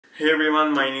Hey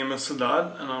everyone, my name is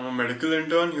Siddharth and I'm a medical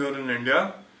intern here in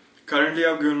India. Currently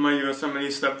I've given my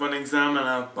USMLE Step 1 exam and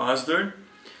I've passed it.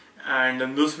 And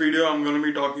in this video I'm going to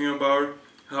be talking about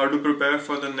how to prepare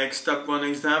for the NExT Step 1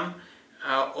 exam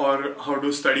or how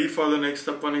to study for the NExT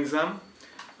Step 1 exam,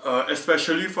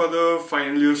 especially for the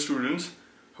final year students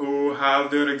who have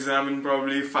their exam in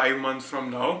probably 5 months from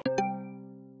now.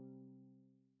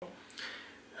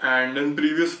 And in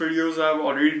previous videos I've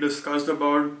already discussed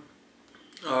about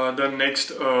the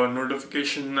NExT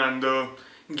notification and the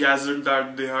gazette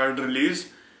that they had released,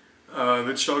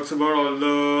 which talks about all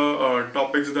the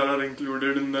topics that are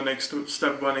included in the NExT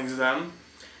Step 1 exam,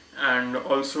 and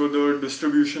also the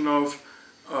distribution of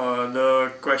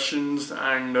the questions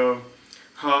and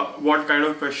what kind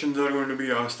of questions are going to be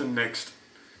asked in NExT.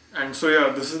 And so yeah,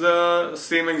 this is the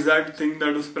same exact thing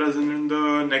that is present in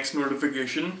the NExT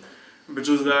notification, which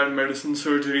is that medicine,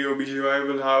 surgery, OBGY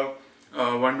will have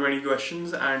 120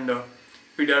 questions and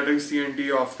pediatrics,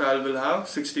 CNT, Ophthalm will have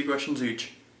 60 questions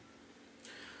each.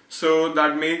 So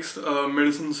that makes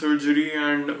medicine, surgery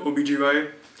and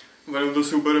OBGY one of the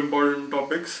super important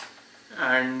topics,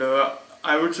 and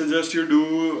I would suggest you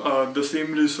do the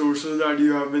same resources that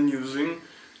you have been using,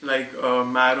 like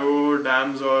Marrow,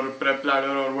 DAMS or Prep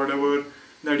Ladder or whatever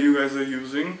that you guys are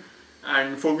using,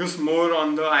 and focus more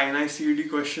on the INI CET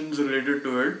questions related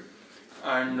to it.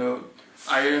 And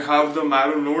I have the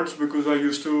Marrow notes because I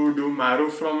used to do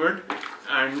Marrow from it,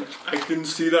 and I can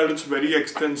see that it's very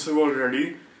extensive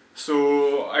already.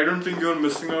 So I don't think you're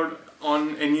missing out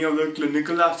on any of the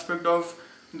clinical aspect of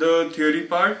the theory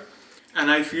part. And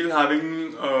I feel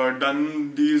having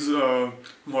done these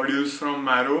modules from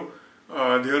Marrow,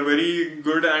 they are very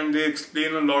good and they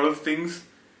explain a lot of things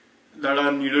that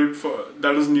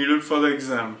is needed for the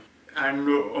exam. And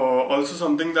also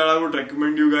something that I would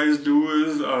recommend you guys do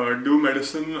is do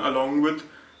medicine along with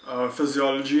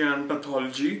physiology and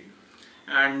pathology,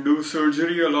 and do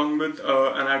surgery along with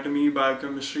anatomy,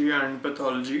 biochemistry and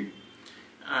pathology.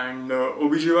 And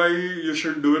OBGY you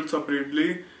should do it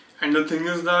separately. And the thing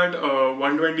is that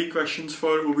 120 questions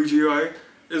for OBGY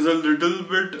is a little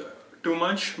bit too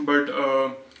much, but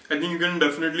I think you can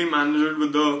definitely manage it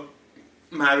with the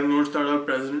Marrow notes that are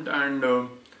present and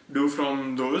do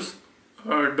from those.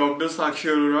 Dr. Sakshi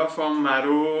Arora from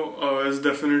Marrow is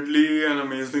definitely an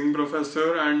amazing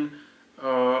professor, and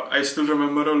I still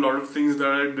remember a lot of things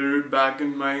that I did back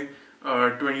in my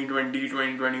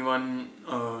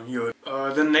 2020-2021 year.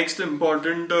 The next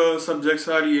important subjects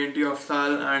are ENT,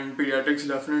 Ophthalm and Pediatrics.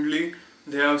 Definitely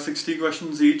they have 60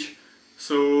 questions each,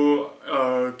 so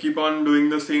keep on doing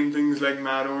the same things like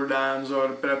Marrow, DAMS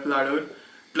or Prep Ladder.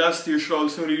 Plus you should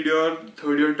also read your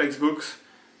third year textbooks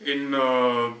in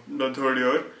the third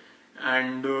year,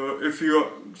 and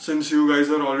since you guys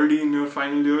are already in your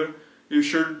final year, you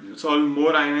should solve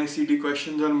more INI CET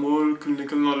questions and more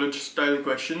clinical knowledge style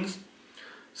questions.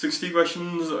 60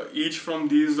 questions each from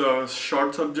these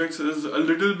short subjects is a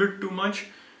little bit too much,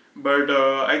 but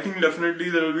I think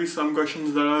definitely there will be some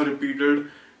questions that are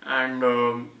repeated and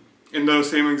in the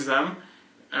same exam,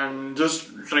 and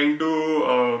just trying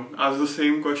to ask the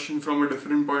same question from a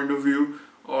different point of view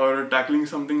or tackling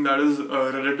something that is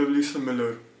relatively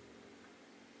similar.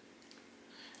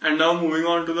 And now moving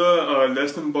on to the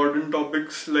less important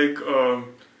topics like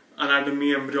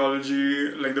anatomy, embryology,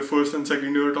 like the first and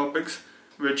second year topics,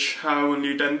 which have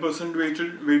only 10%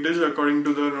 weightage according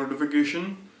to the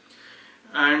notification.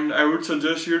 And I would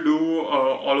suggest you do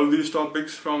all of these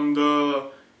topics from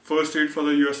the first aid for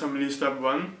the USMLE Step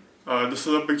 1. This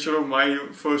is a picture of my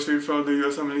first aid for the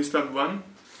USMLE Step 1.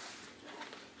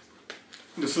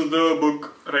 This is the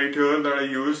book right here that I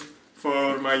used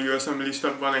for my USMLE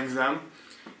Step 1 exam,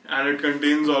 and it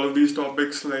contains all of these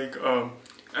topics like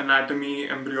anatomy,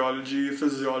 embryology,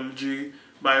 physiology,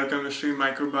 biochemistry,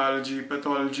 microbiology,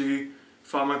 pathology,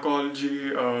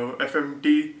 pharmacology.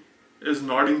 FMT is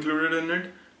not included in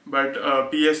it, but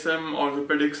PSM,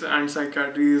 orthopedics and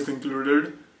psychiatry is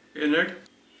included in it.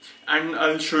 And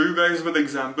I'll show you guys with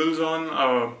examples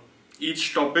on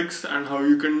each topics and how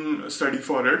you can study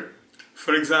for it.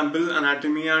 For example,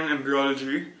 anatomy and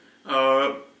embryology,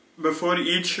 before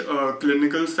each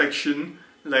clinical section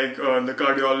like the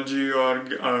cardiology or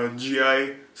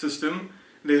GI system,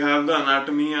 they have the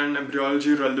anatomy and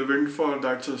embryology relevant for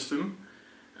that system,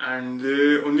 and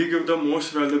they only give the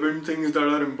most relevant things that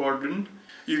are important.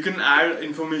 You can add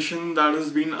information that has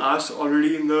been asked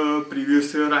already in the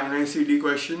previous year INI CET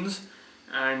questions,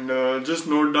 and just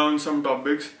note down some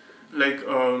topics. Like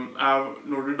I've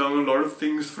noted down a lot of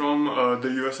things from the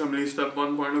USMLE Step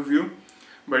 1 point of view,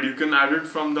 but you can add it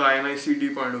from the INI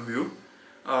CET point of view.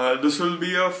 This will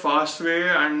be a fast way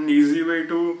and easy way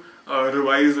to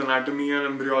revise anatomy and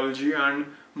embryology and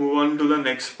move on to the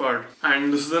next part.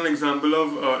 And this is an example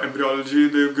of embryology.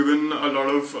 They've given a lot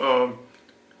of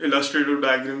illustrative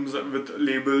diagrams with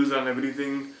labels and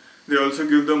everything. They also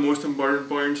give the most important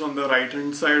points on the right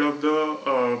hand side of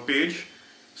the page,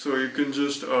 so you can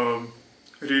just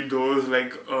read those,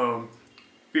 like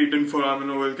patent foramen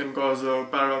ovale can cause a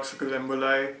paradoxical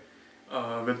emboli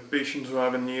with patients who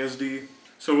have an ESD.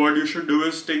 So what you should do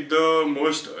is take the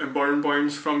most important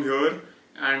points from here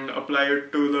and apply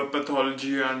it to the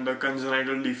pathology and the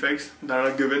congenital defects that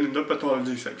are given in the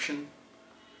pathology section.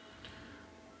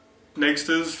 Next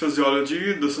is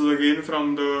physiology. This is again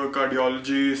from the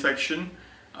cardiology section.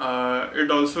 It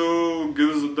also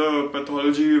gives the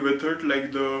pathology with it,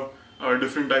 like the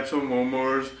different types of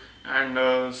murmurs,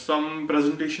 and some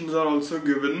presentations are also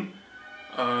given,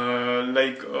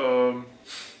 like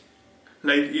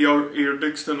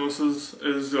aortic stenosis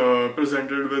is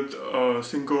presented with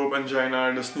syncope,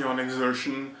 angina, dyspnea on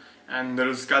exertion, and there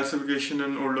is calcification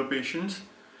in older patients.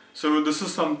 So this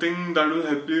is something that will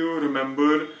help you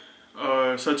remember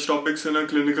such topics in a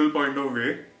clinical point of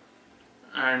view.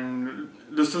 And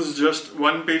this is just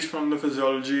one page from the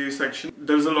physiology section.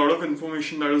 There's a lot of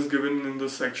information that is given in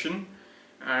this section,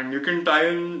 and you can tie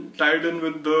it in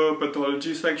with the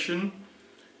pathology section,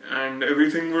 and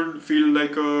everything would feel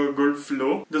like a good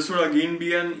flow. This would again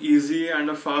be an easy and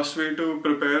a fast way to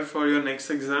prepare for your next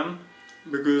exam,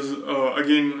 because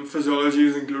again, physiology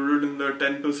is included in the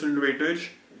 10% weightage.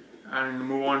 And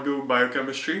move on to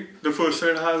biochemistry. The first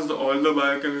set has all the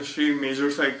biochemistry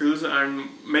major cycles, and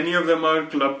many of them are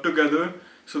clubbed together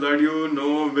so that you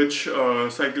know which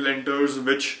cycle enters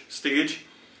which stage.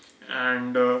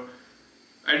 And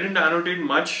I didn't annotate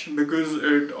much because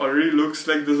it already looks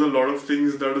like there's a lot of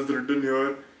things that is written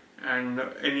here, and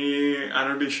any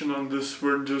annotation on this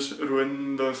would just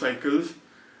ruin the cycles.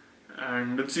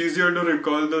 And it's easier to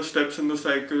recall the steps in the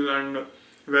cycle and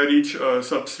where each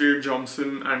substrate jumps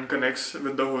in and connects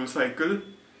with the whole cycle.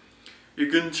 You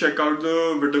can check out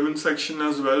the vitamin section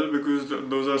as well, because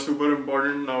those are super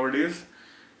important nowadays,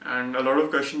 and a lot of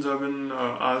questions have been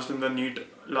asked in the NEET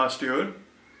last year.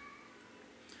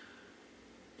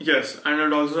 Yes, and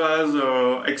it also has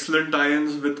excellent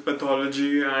tie-ins with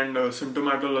pathology and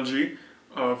symptomatology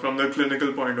from the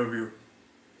clinical point of view.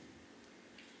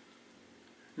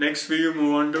 Next we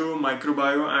move on to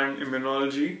microbiome and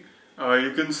immunology.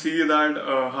 You can see that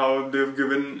how they've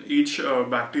given each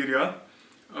bacteria.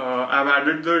 I've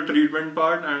added the treatment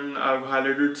part, and I've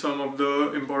highlighted some of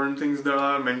the important things that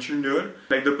are mentioned here,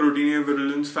 like the proteinuria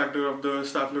virulence factor of the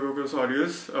Staphylococcus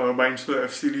aureus binds to the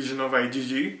Fc region of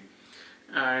IgG.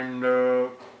 And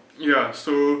yeah,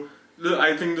 so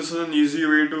I think this is an easy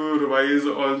way to revise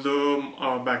all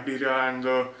the bacteria and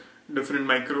the different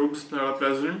microbes that are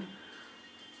present.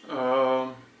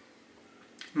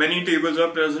 Many tables are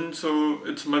present, so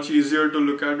it's much easier to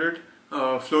look at it.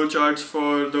 Flow charts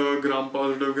for the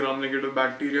gram-positive, gram-negative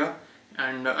bacteria,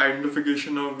 and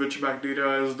identification of which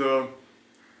bacteria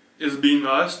is being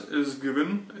asked is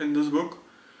given in this book.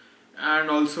 And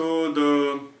also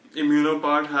the immuno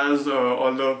part has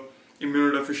all the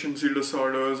immunodeficiency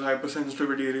disorders,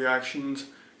 hypersensitivity reactions,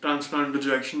 transplant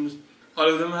rejections. All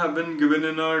of them have been given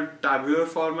in a tabular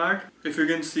format. If you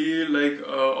can see, like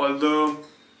all the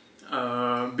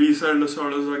B cell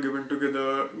disorders are given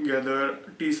together,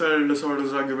 T cell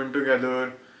disorders are given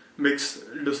together, mixed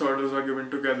disorders are given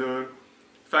together,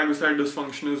 phagocyte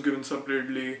dysfunction is given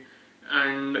separately,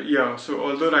 and yeah, so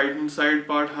all the right hand side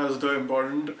part has the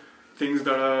important things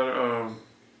that are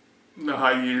the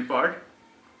high yield part.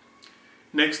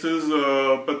 Next is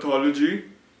pathology.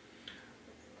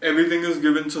 Everything is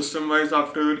given system wise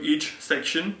after each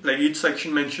section. Like each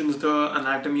section mentions the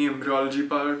anatomy, embryology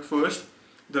part first,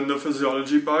 then the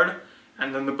physiology part,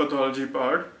 and then the pathology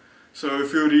part. So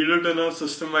if you read it in a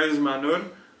system-wise manner,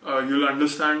 you'll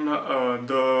understand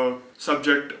the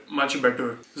subject much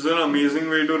better. This is an amazing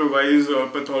way to revise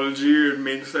pathology. It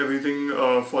makes everything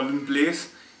fall in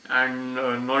place, and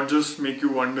not just make you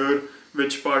wonder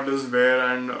which part is where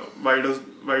and why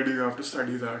do you have to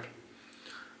study that.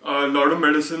 A lot of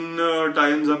medicine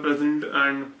tie-ins are present,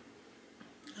 and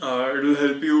it will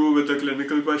help you with the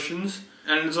clinical questions.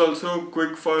 And it's also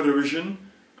quick for revision,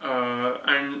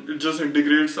 and it just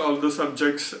integrates all the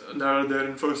subjects that are there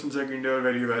in first and second year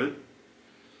very well.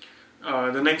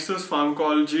 The next is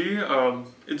pharmacology.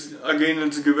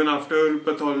 It's given after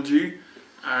pathology,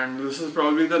 and this is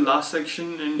probably the last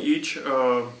section in each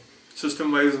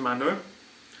system-wise manner.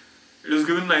 It is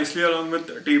given nicely along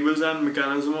with tables and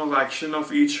mechanism of action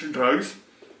of each drugs,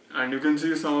 and you can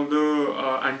see some of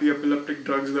the anti-epileptic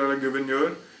drugs that are given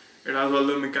here. It has all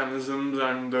the mechanisms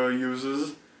and the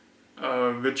uses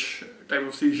which type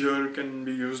of seizure can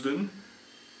be used in,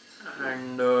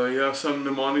 and yeah, some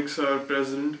mnemonics are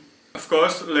present. Of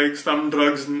course, like some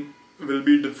drugs will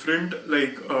be different,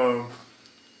 like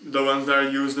the ones that are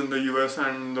used in the US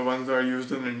and the ones that are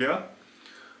used in India.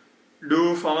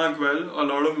 Do pharmac well. A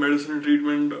lot of medicine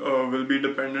treatment will be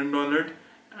dependent on it,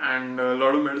 and a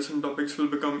lot of medicine topics will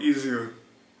become easier.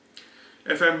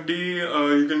 FMD,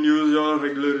 you can use your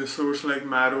regular resource like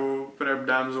Marrow, Prep,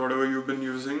 Dams, whatever you've been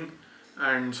using,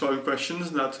 and solve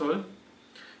questions, that's all.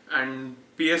 And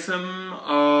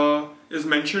PSM is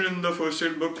mentioned in the first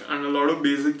aid book, and a lot of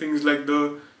basic things like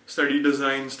the study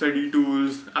design, study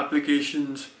tools,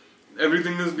 applications,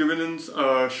 everything is given in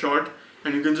short,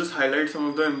 and you can just highlight some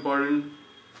of the important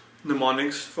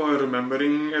mnemonics for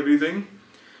remembering everything.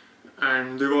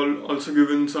 And they've also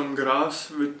given some graphs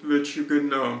with which you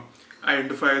can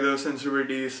identify the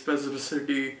sensitivity,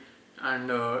 specificity,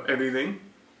 and everything.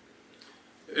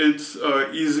 It's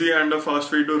easy and a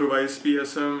fast way to revise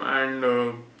PSM, and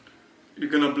you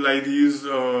can apply these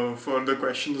for the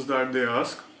questions that they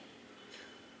ask.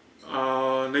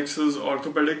 Next is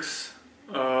orthopedics.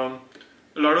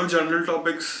 A lot of general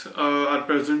topics are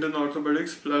present in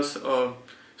orthopedics, plus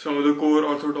some of the core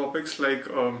ortho topics like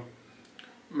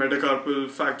metacarpal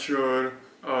fracture,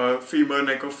 femur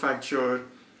neck of fracture.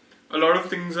 A lot of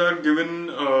things are given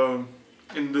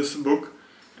in this book,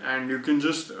 and you can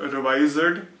just revise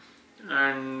it,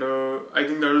 and I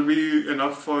think that will be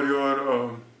enough for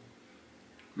your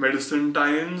medicine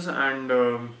tie-ins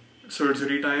and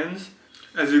surgery tie-ins.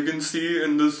 As you can see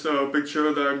in this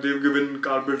picture that they've given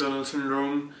carpal tunnel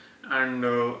syndrome, and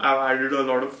I've added a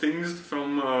lot of things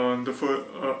from on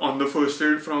the first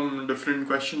aid from different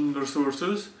question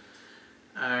resources,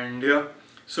 and yeah,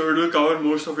 so it will cover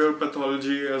most of your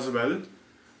pathology as well.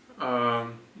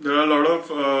 There are a lot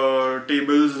of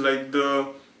tables like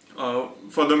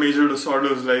for the major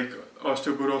disorders like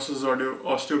osteoporosis,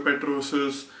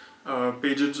 osteopetrosis,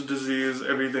 Paget's disease,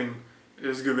 everything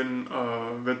is given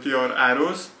with your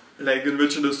arrows, like in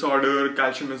which disorder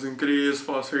calcium is increased,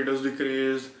 phosphate is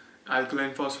decreased,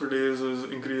 alkaline phosphatase is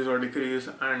increased or decreased,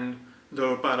 and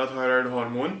the parathyroid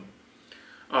hormone.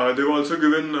 They've also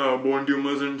given bone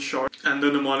tumors in short, and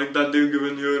the mnemonic that they've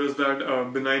given here is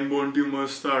that benign bone tumors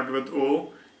start with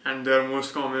O, and they are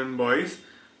most common in boys,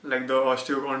 like the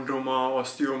osteochondroma,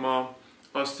 osteoma,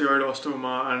 osteoid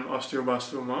osteoma, and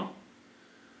osteoblastoma.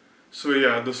 So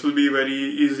yeah, this will be very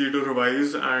easy to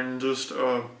revise and just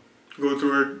go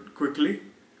through it quickly.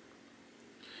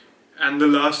 And the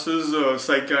last is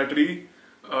psychiatry.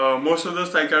 Most of the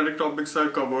psychiatric topics are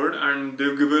covered, and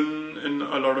they've given in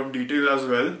a lot of detail as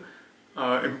well.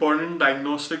 Important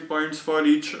diagnostic points for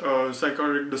each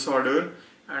psychotic disorder,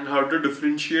 and how to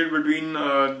differentiate between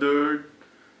the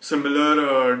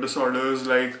similar disorders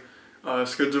like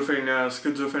schizophrenia,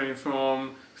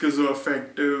 schizophreniform,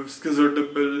 schizoaffective,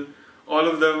 schizotypal. All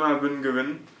of them have been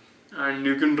given, and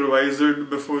you can revise it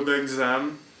before the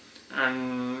exam,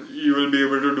 and you will be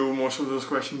able to do most of those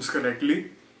questions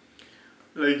correctly.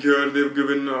 Like here they've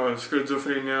given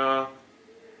schizophrenia,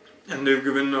 and they've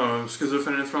given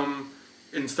schizophrenia from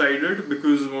inside it,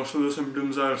 because most of the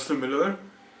symptoms are similar,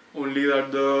 only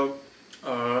that the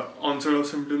onset of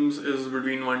symptoms is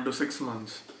between 1 to 6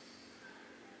 months.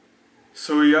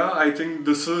 So yeah, I think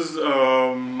this is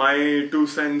my 2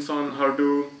 cents on how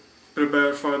to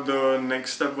prepare for the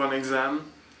next step 1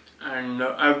 exam, and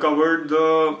I've covered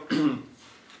the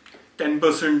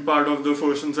 10% part of the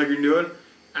first and second year,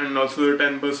 and also the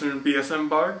 10% PSM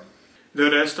part. The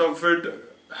rest of it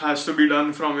has to be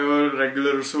done from your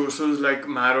regular resources like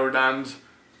Marrow, Dams,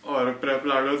 or Prep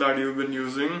Ladder that you've been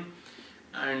using,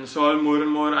 and solve more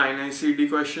and more INI-CET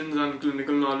questions and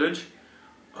clinical knowledge.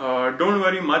 Don't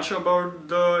worry much about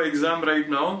the exam right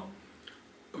now.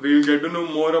 We'll get to know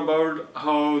more about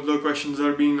how the questions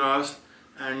are being asked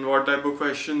and what type of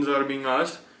questions are being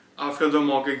asked after the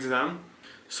mock exam.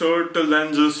 So till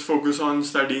then, just focus on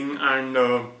studying and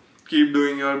keep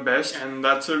doing your best. And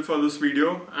that's it for this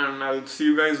video, and I'll see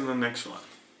you guys in the next one.